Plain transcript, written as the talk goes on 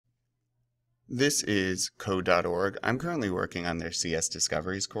This is code.org. I'm currently working on their CS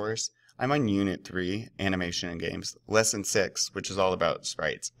Discoveries course. I'm on Unit 3, Animation and Games, Lesson 6, which is all about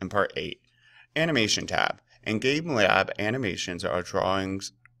sprites, and Part 8, Animation tab. In Game Lab, animations are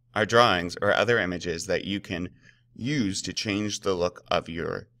drawings or other images that you can use to change the look of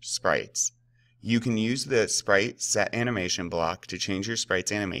your sprites. You can use the Sprite Set Animation block to change your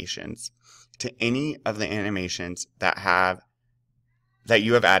sprite's animations to any of the animations that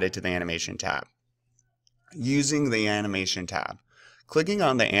you have added to the Animation tab. Using the Animation tab, clicking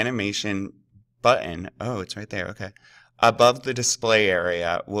on the Animation button, oh, it's right there, okay, above the display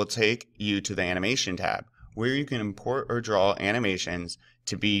area will take you to the Animation tab, where you can import or draw animations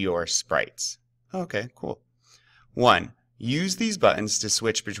to be your sprites. Okay, cool. 1. Use these buttons to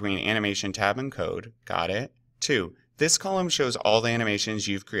switch between Animation tab and code. Got it. 2. This column shows all the animations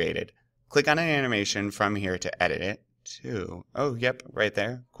you've created. Click on an animation from here to edit it. 2. Oh, yep, right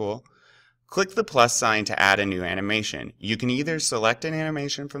there. Cool. Click the plus sign to add a new animation. You can either select an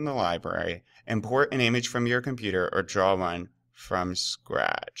animation from the library, import an image from your computer, or draw one from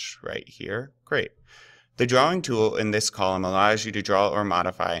scratch right here. Great. The drawing tool in this column allows you to draw or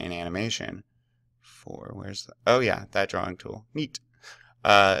modify an animation. 4, where's the, oh yeah, that drawing tool. Neat.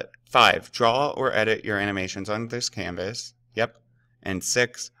 5, draw or edit your animations on this canvas. Yep. And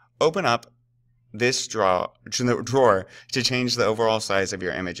 6, open up this drawer to change the overall size of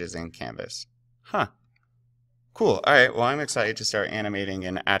your images in Canvas. Huh. Cool. All right, well, I'm excited to start animating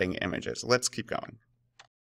and adding images. Let's keep going.